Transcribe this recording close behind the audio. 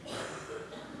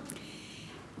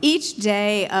Each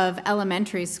day of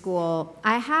elementary school,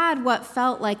 I had what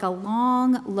felt like a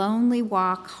long, lonely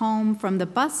walk home from the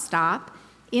bus stop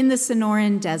in the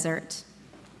Sonoran Desert.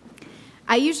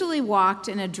 I usually walked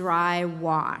in a dry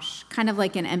wash, kind of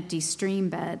like an empty stream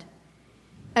bed.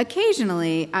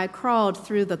 Occasionally, I crawled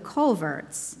through the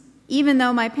culverts, even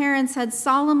though my parents had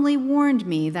solemnly warned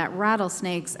me that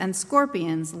rattlesnakes and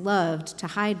scorpions loved to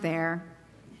hide there.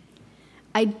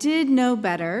 I did know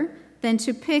better than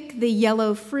to pick the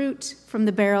yellow fruit from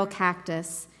the barrel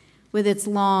cactus with its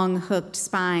long hooked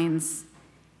spines.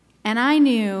 And I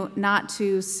knew not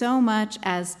to so much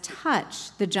as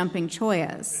touch the jumping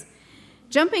choyas.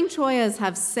 Jumping choyas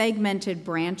have segmented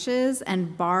branches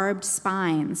and barbed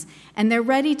spines, and they're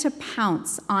ready to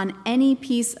pounce on any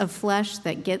piece of flesh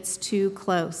that gets too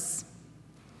close.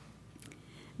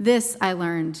 This I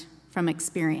learned from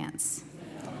experience.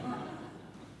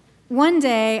 One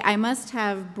day, I must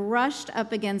have brushed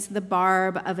up against the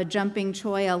barb of a jumping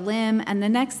choya limb, and the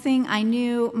next thing I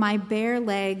knew, my bare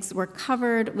legs were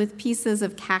covered with pieces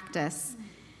of cactus.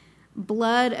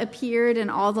 Blood appeared in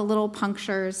all the little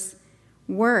punctures.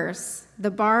 Worse, the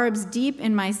barbs deep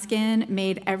in my skin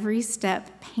made every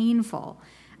step painful.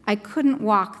 I couldn't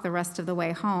walk the rest of the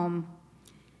way home.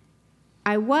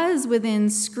 I was within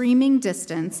screaming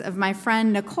distance of my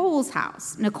friend Nicole's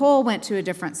house. Nicole went to a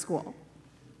different school.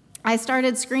 I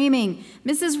started screaming,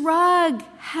 "Mrs. Rugg,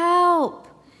 help!"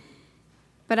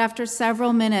 But after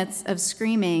several minutes of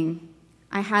screaming,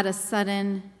 I had a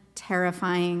sudden,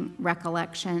 terrifying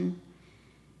recollection.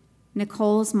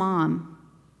 Nicole's mom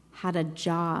had a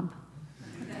job.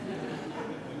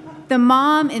 The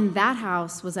mom in that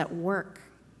house was at work,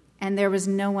 and there was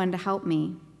no one to help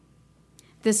me.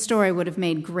 This story would have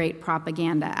made great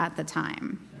propaganda at the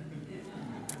time.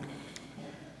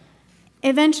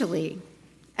 Eventually,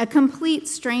 a complete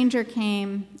stranger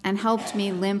came and helped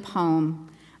me limp home,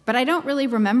 but I don't really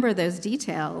remember those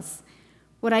details.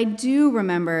 What I do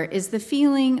remember is the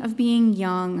feeling of being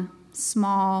young,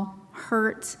 small,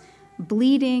 hurt,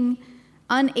 bleeding,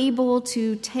 unable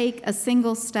to take a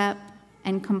single step,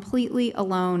 and completely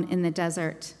alone in the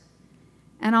desert.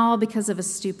 And all because of a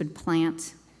stupid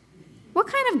plant. What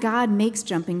kind of God makes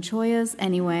jumping choyas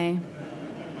anyway?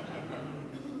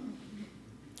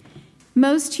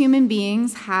 Most human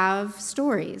beings have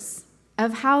stories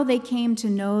of how they came to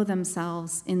know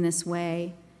themselves in this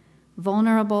way: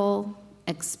 vulnerable,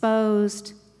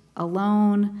 exposed,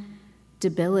 alone,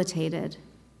 debilitated.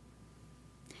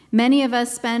 Many of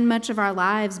us spend much of our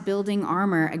lives building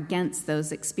armor against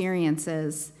those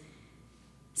experiences.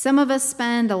 Some of us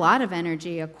spend a lot of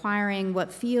energy acquiring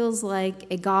what feels like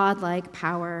a godlike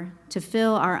power to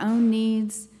fill our own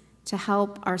needs, to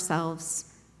help ourselves,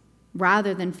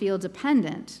 rather than feel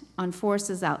dependent on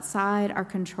forces outside our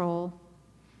control.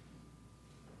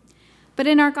 But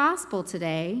in our gospel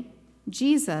today,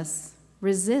 Jesus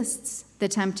resists the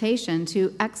temptation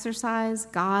to exercise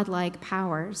godlike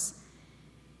powers.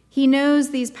 He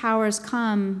knows these powers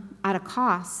come at a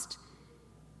cost,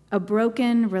 a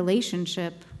broken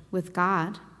relationship with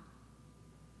God.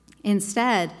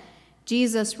 Instead,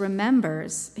 Jesus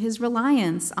remembers his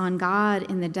reliance on God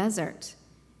in the desert.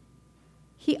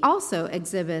 He also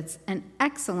exhibits an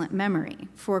excellent memory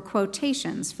for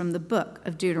quotations from the book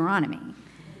of Deuteronomy.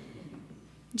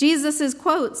 Jesus'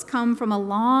 quotes come from a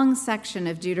long section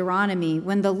of Deuteronomy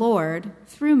when the Lord,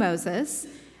 through Moses,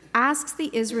 asks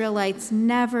the Israelites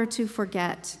never to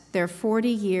forget their 40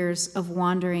 years of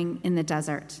wandering in the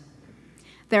desert.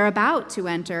 They're about to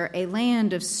enter a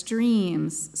land of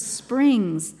streams,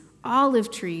 springs,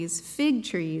 olive trees, fig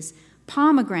trees,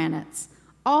 pomegranates,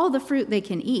 all the fruit they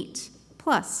can eat,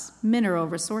 plus mineral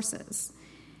resources.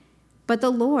 But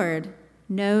the Lord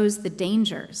knows the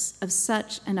dangers of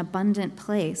such an abundant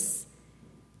place,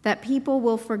 that people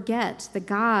will forget the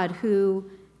God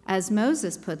who, as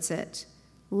Moses puts it,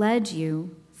 led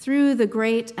you through the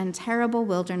great and terrible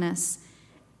wilderness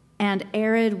and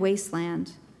arid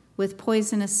wasteland with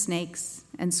poisonous snakes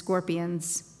and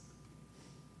scorpions.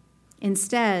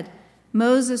 Instead,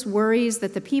 Moses worries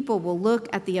that the people will look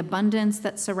at the abundance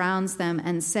that surrounds them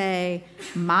and say,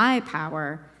 "My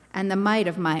power and the might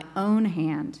of my own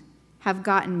hand have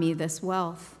gotten me this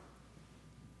wealth."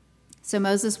 So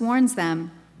Moses warns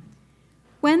them,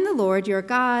 "When the Lord your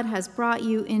God has brought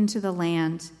you into the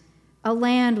land, a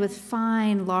land with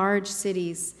fine, large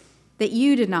cities that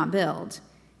you did not build,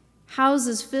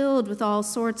 houses filled with all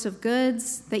sorts of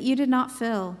goods that you did not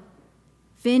fill,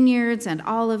 vineyards and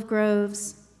olive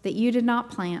groves that you did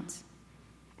not plant.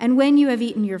 And when you have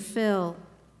eaten your fill,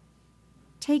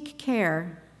 take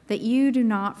care that you do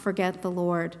not forget the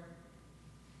Lord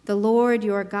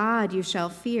your God you shall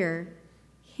fear.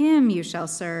 him you shall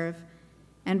serve,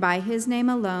 and by his name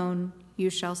alone you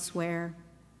shall swear.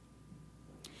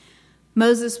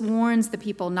 Moses warns the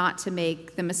people not to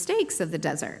make the mistakes of the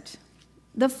desert.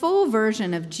 The full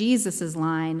version of Jesus'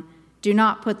 line, "Do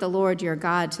not put the Lord your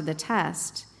God to the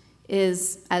test,"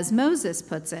 is, as Moses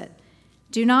puts it,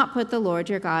 "Do not put the Lord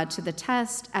your God to the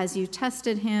test as you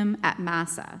tested him at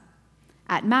Massah."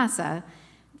 At Massah,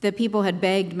 the people had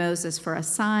begged Moses for a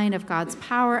sign of God's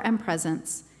power and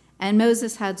presence, and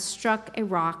Moses had struck a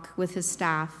rock with his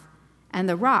staff, and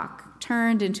the rock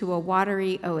turned into a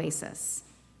watery oasis.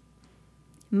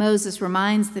 Moses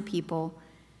reminds the people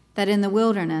that in the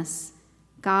wilderness,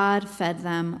 God fed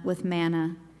them with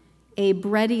manna, a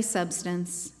bready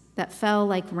substance that fell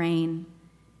like rain,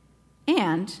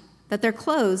 and that their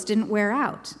clothes didn't wear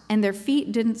out and their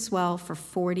feet didn't swell for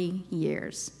 40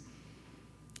 years.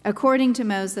 According to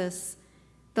Moses,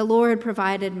 the Lord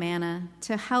provided manna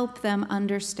to help them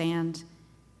understand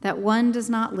that one does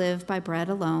not live by bread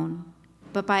alone,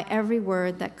 but by every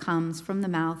word that comes from the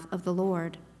mouth of the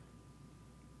Lord.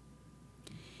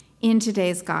 In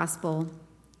today's gospel,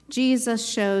 Jesus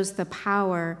shows the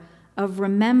power of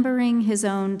remembering his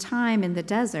own time in the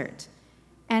desert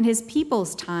and his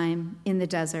people's time in the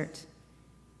desert.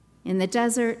 In the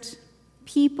desert,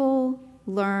 people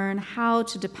learn how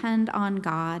to depend on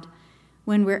God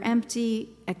when we're empty,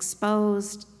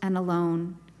 exposed, and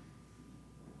alone.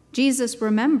 Jesus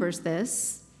remembers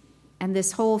this and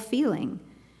this whole feeling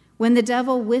when the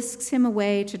devil whisks him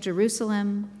away to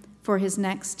Jerusalem for his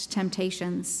next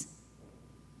temptations.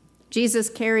 Jesus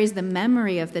carries the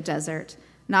memory of the desert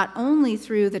not only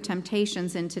through the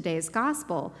temptations in today's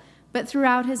gospel, but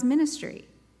throughout his ministry.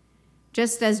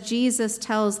 Just as Jesus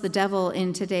tells the devil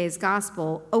in today's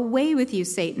gospel, "Away with you,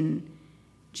 Satan,"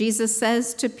 Jesus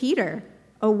says to Peter,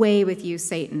 "Away with you,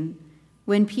 Satan,"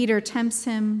 when Peter tempts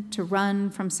him to run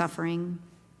from suffering.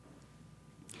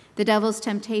 The devil's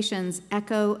temptations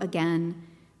echo again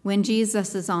when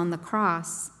Jesus is on the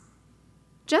cross,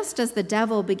 just as the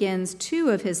devil begins 2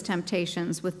 of his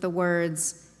temptations with the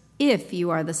words, "If you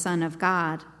are the Son of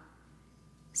God."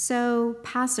 So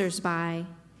passers-by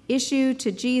issue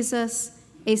to Jesus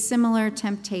a similar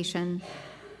temptation.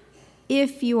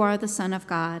 "If you are the Son of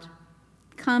God,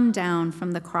 come down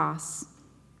from the cross."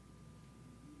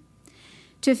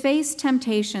 To face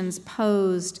temptations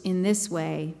posed in this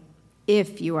way,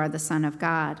 "If you are the Son of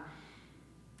God,"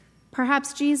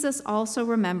 perhaps Jesus also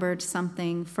remembered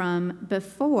something from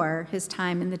before his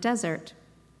time in the desert.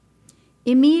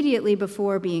 Immediately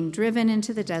before being driven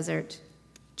into the desert,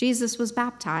 Jesus was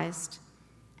baptized,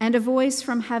 and a voice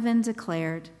from heaven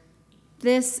declared,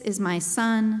 "This is my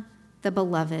Son, the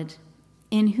Beloved,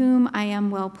 in whom I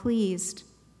am well pleased."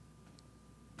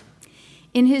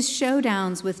 In his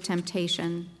showdowns with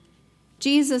temptation,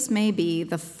 Jesus may be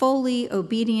the fully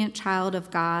obedient child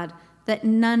of God that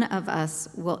none of us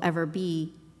will ever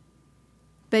be.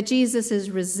 But Jesus'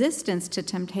 resistance to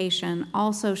temptation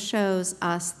also shows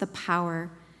us the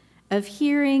power of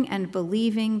hearing and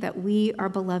believing that we are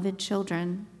beloved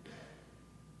children.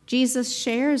 Jesus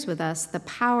shares with us the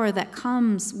power that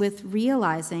comes with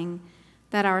realizing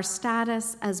that our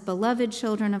status as beloved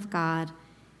children of God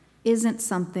isn't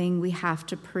something we have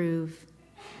to prove.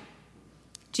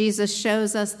 Jesus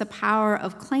shows us the power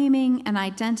of claiming an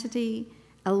identity,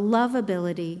 a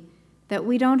lovability that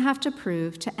we don't have to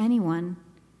prove to anyone.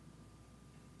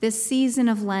 This season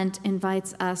of Lent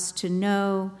invites us to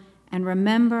know and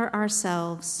remember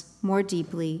ourselves more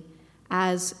deeply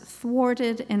as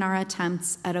thwarted in our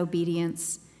attempts at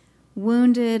obedience,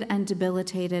 wounded and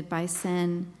debilitated by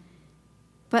sin,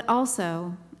 but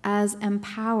also as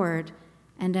empowered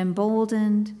and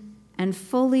emboldened and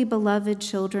fully beloved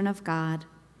children of God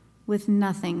with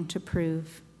nothing to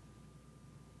prove.